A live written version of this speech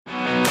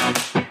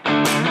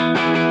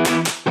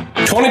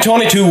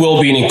2022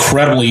 will be an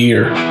incredible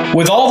year.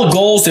 With all the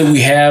goals that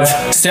we have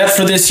set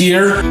for this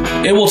year,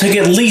 it will take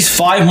at least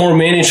 5 more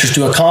managers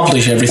to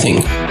accomplish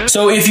everything.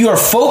 So if you are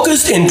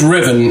focused and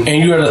driven,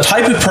 and you are the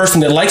type of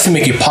person that likes to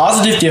make a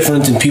positive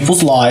difference in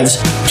people's lives,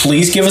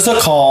 please give us a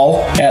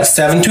call at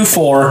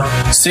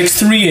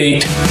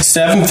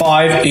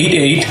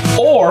 724-638-7588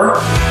 or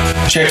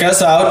check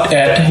us out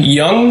at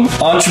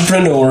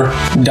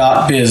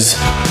youngentrepreneur.biz.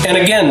 And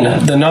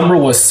again, the number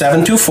was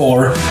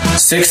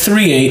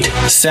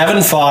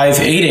 724-638-7588.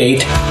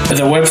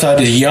 The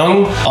website is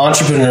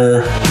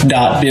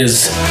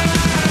youngentrepreneur.biz.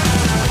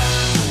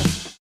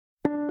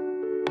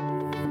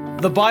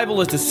 The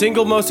Bible is the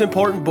single most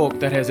important book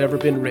that has ever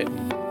been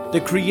written.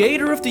 The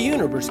creator of the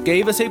universe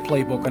gave us a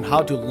playbook on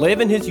how to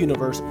live in his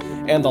universe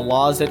and the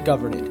laws that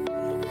govern it.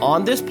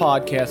 On this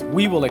podcast,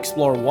 we will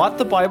explore what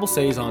the Bible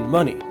says on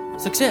money,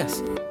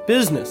 success,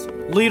 business,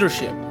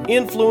 leadership,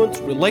 influence,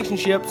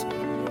 relationships,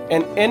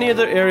 and any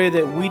other area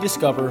that we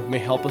discover may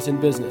help us in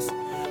business.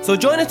 So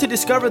join us to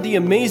discover the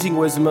amazing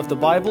wisdom of the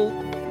Bible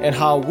and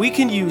how we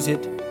can use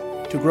it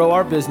to grow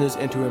our business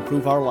and to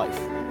improve our life.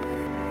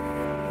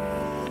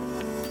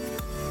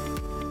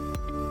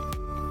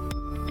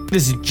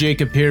 This is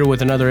Jacob here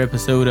with another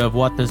episode of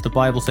What Does the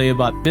Bible Say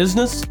About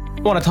Business?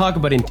 I want to talk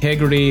about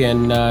integrity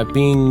and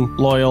being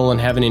loyal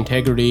and having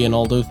integrity and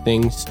all those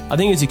things. I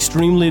think it's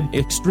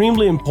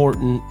extremely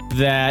important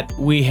that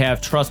we have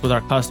trust with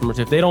our customers.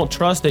 If they don't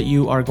trust that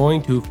you are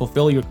going to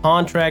fulfill your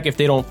contract, if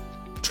they don't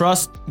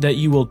trust that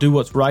you will do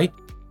what's right,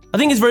 I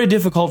think it's very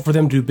difficult for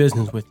them to do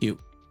business with you.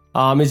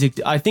 I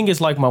think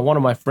it's like one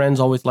of my friends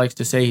always likes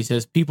to say, he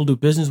says, people do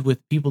business with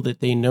people that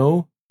they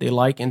know, they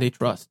like, and they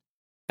trust.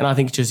 And I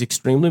think it's just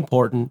extremely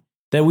important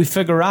that we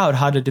figure out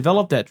how to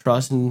develop that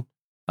trust and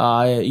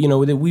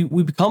that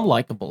we become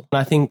likable.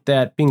 And I think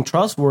that being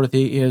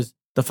trustworthy is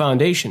the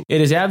foundation. It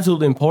is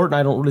absolutely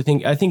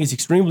important. I think it's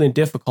extremely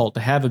difficult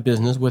to have a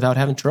business without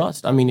having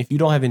trust. I mean, if you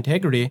don't have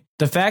integrity,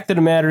 the fact of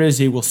the matter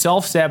is it will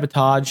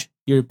self-sabotage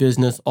your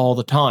business all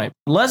the time.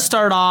 Let's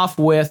start off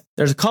with,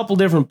 there's a couple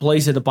different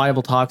places the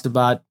Bible talks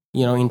about,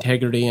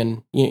 integrity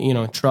and,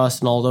 trust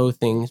and all those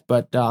things.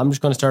 But I'm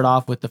just going to start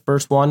off with the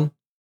first one.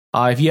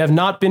 If you have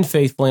not been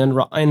faithful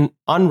in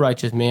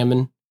unrighteous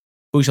mammon,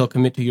 who shall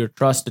commit to your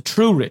trust the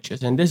true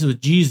riches? And this was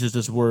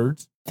Jesus'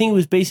 words. I think he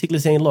was basically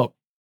saying, look,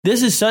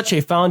 this is such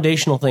a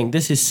foundational thing.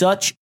 It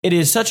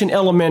is such an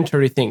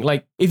elementary thing.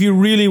 Like, if you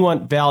really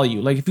want value,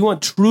 like if you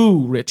want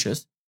true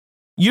riches,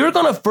 you're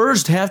going to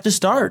first have to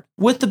start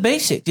with the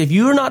basics. If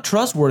you're not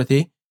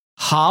trustworthy,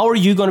 how are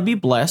you going to be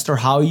blessed, or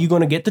how are you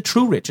going to get the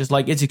true riches?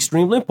 Like, it's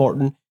extremely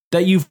important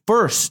that you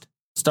first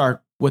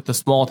start with the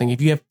small thing. If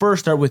you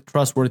first start with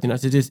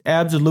trustworthiness, it is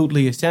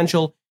absolutely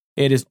essential.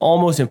 It is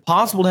almost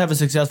impossible to have a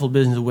successful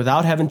business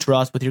without having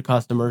trust with your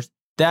customers.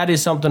 That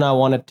is something I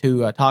wanted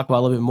to talk about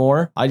a little bit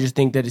more. I just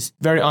think that it's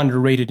very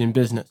underrated in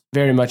business,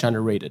 very much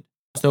underrated.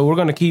 So we're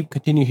going to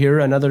continue here.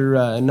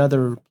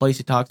 Another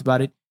place it talks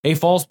about it. A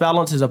false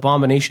balance is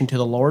abomination to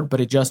the Lord, but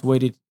a just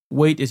weight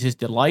is his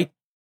delight.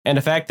 And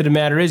the fact of the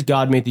matter is,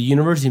 God made the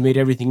universe. He made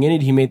everything in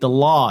it. He made the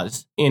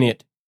laws in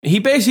it. He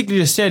basically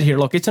just said here,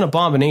 look, it's an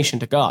abomination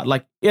to God.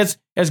 Like, it's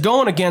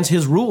going against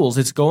his rules.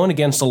 It's going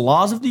against the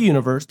laws of the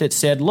universe that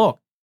said, look,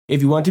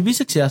 if you want to be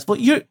successful,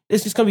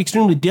 it's just going to be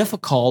extremely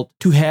difficult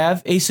to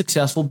have a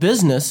successful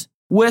business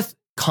with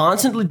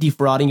constantly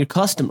defrauding your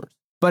customers.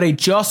 But a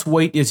just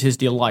weight is his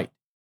delight.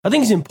 I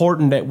think it's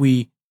important that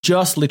we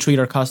justly treat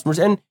our customers,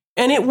 and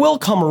it will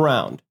come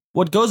around.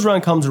 What goes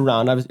around comes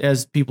around,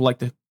 as people like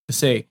to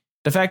say.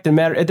 The fact of the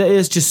matter, it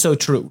is just so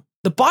true.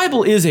 The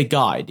Bible is a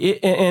guide,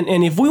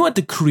 and if we want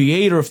the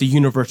creator of the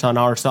universe on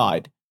our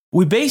side,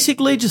 we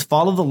basically just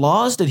follow the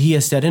laws that he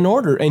has set in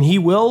order, and he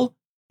will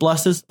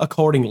bless us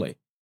accordingly.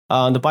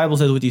 The Bible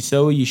says, what you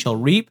sow, you shall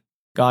reap.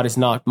 God is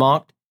not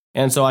mocked.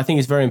 And so I think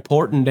it's very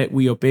important that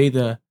we obey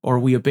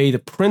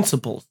the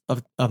principles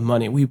of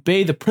money. We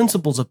obey the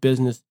principles of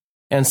business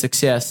and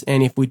success.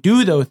 And if we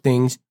do those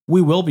things,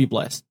 we will be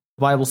blessed.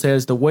 The Bible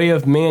says, the way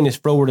of man is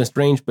froward and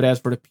strange, but as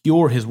for the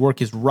pure, his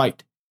work is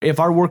right. If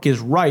our work is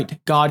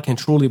right, God can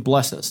truly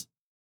bless us.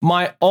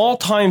 My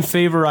all-time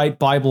favorite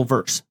Bible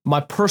verse, my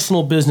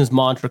personal business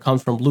mantra,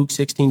 comes from Luke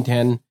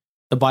 16:10.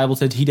 The Bible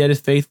says, he that is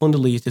faithful in the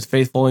least is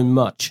faithful in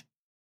much.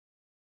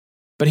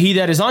 But he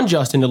that is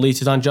unjust in the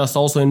least is unjust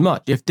also in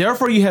much. If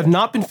therefore you have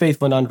not been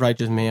faithful in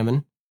unrighteous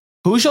mammon,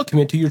 who shall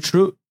commit to your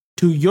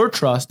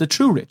trust the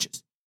true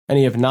riches? And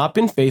ye have not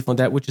been faithful in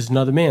that which is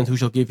another man's, who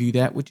shall give you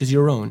that which is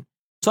your own?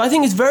 So I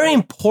think it's very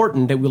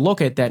important that we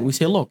look at that and we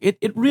say, look, it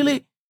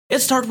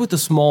starts with the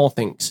small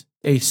things.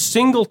 A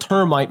single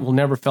termite will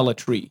never fell a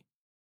tree.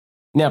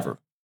 Never.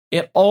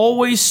 It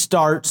always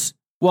starts,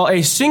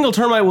 a single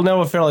termite will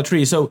never fell a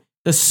tree. So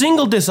the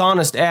single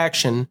dishonest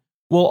action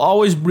will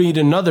always breed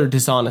another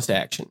dishonest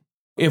action.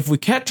 If we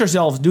catch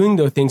ourselves doing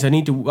those things,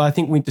 I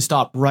think we need to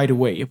stop right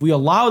away. If we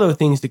allow those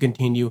things to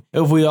continue,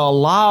 if we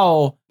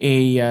allow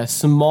a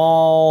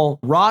small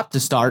rot to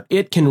start,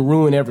 it can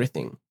ruin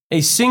everything.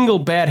 A single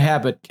bad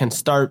habit can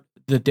start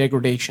the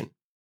degradation.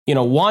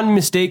 One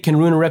mistake can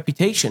ruin a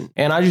reputation.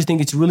 And I just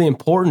think it's really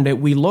important that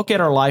we look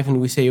at our life and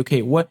we say,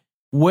 okay,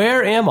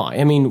 where am I?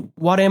 I mean,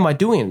 what am I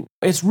doing?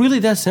 It's really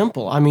that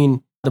simple. I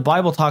mean, the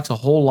Bible talks a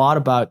whole lot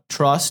about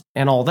trust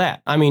and all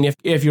that. I mean,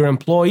 if your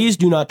employees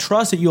do not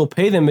trust that you'll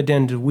pay them at the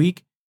end of the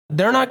week,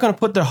 they're not going to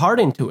put their heart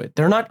into it.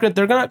 They're not going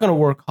to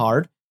work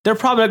hard. They're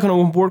probably not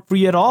going to work for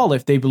you at all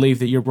if they believe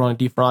that you're going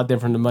to defraud them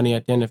from the money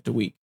at the end of the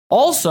week.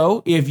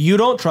 Also, if you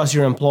don't trust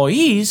your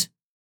employees,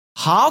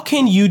 how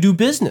can you do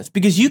business?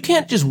 Because you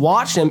can't just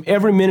watch them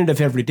every minute of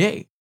every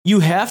day.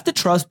 You have to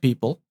trust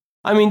people.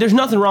 I mean, there's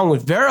nothing wrong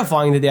with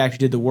verifying that they actually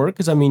did the work,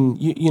 because I mean,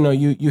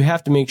 you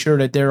have to make sure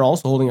that they're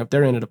also holding up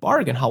their end of the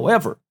bargain.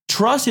 However,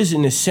 trust is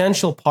an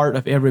essential part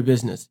of every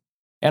business.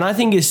 And I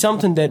think it's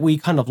something that we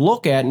kind of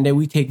look at and that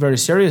we take very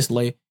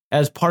seriously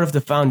as part of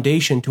the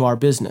foundation to our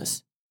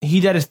business. He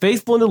that is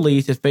faithful in the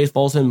least is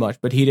faithful also in much,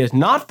 but he that is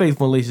not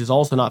faithful in the least is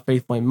also not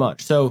faithful in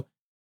much. So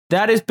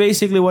that is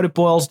basically what it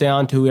boils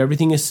down to.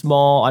 Everything is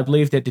small. I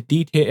believe that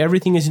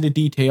everything is in the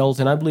details,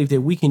 and I believe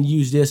that we can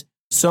use this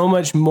so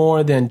much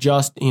more than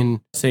just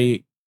in,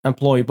 say,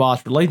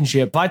 employee-boss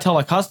relationship. If I tell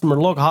a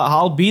customer, look,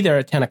 I'll be there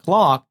at 10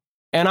 o'clock,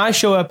 and I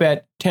show up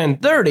at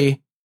 10:30,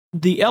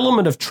 the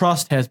element of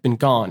trust has been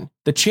gone.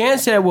 The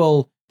chance that I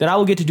will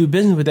get to do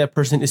business with that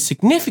person is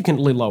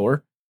significantly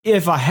lower.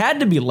 If I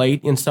had to be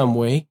late in some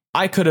way,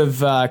 I could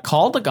have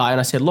called the guy and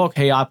I said, look,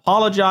 hey, I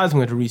apologize. I'm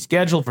going to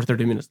reschedule for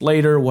 30 minutes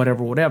later,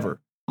 whatever.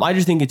 I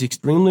just think it's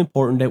extremely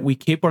important that we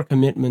keep our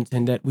commitments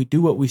and that we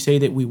do what we say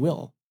that we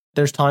will.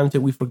 There's times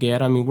that we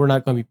forget. I mean, we're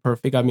not going to be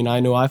perfect. I mean, I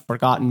know I've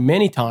forgotten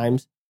many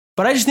times,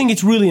 but I just think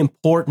it's really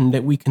important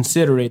that we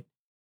consider it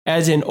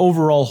as an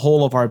overall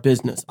whole of our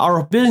business.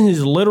 Our business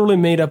is literally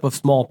made up of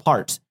small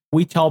parts.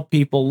 We tell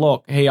people,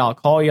 look, hey, I'll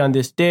call you on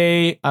this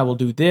day. I will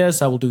do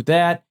this. I will do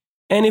that.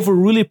 And if we're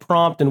really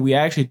prompt and we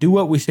actually do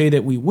what we say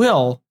that we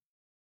will,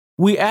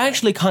 we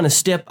actually kind of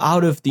step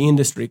out of the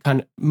industry,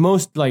 the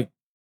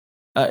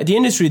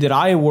industry that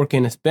I work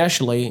in,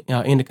 especially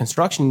in the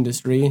construction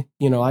industry.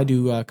 I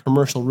do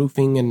commercial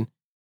roofing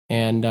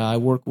and I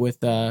work with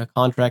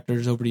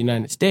contractors over the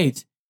United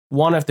States.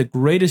 One of the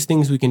greatest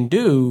things we can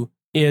do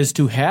is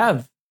to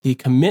have the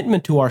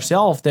commitment to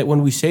ourselves that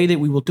when we say that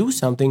we will do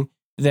something,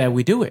 that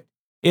we do it.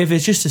 If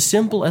it's just as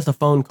simple as a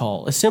phone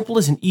call, as simple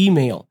as an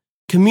email,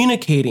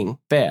 communicating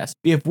fast.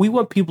 If we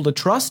want people to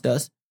trust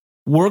us,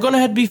 we're going to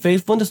have to be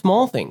faithful in the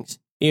small things.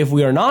 If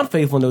we are not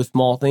faithful in those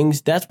small things,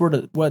 that's where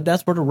the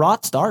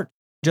rot starts.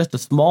 Just a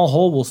small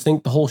hole will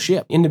sink the whole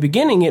ship. In the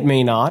beginning, it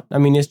may not. I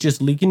mean, it's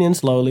just leaking in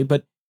slowly,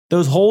 but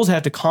those holes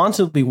have to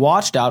constantly be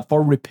watched out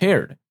for,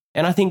 repaired.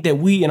 And I think that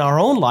we, in our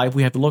own life,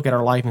 we have to look at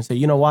our life and say,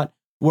 you know what?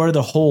 Where are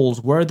the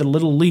holes? Where are the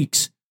little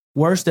leaks?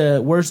 Where's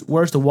the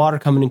water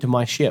coming into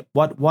my ship?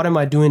 What am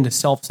I doing to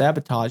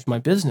self-sabotage my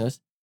business?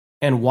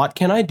 And what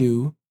can I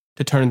do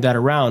to turn that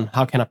around?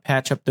 How can I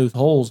patch up those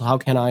holes? How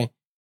can I,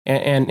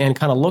 and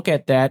kind of look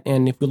at that.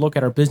 And if we look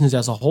at our business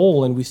as a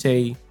whole and we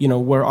say,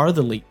 where are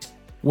the leaks?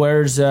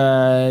 Where's,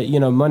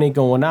 money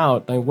going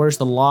out? Like, where's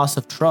the loss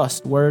of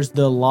trust? Where's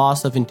the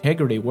loss of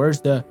integrity?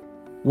 Where's the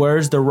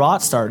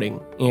rot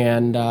starting?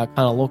 And kind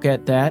of look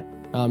at that.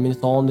 It's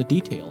all in the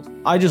details.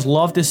 I just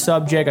love this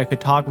subject. I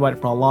could talk about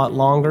it for a lot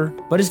longer,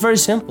 but it's very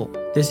simple.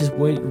 This is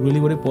really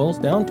what it boils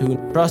down to.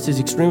 Trust is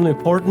extremely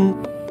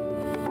important.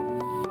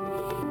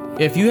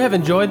 If you have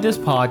enjoyed this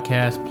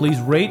podcast, please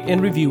rate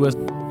and review us.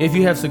 If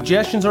you have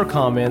suggestions or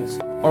comments,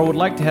 or would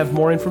like to have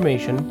more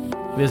information,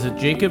 visit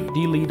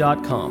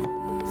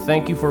jacobdlee.com.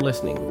 Thank you for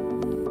listening.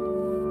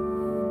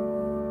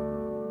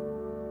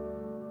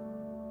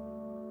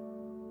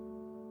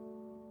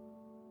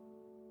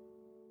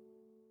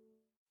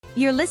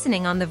 You're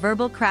listening on the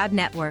Verbal Crowd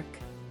Network.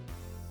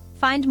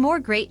 Find more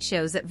great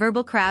shows at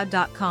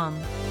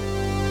verbalcrowd.com.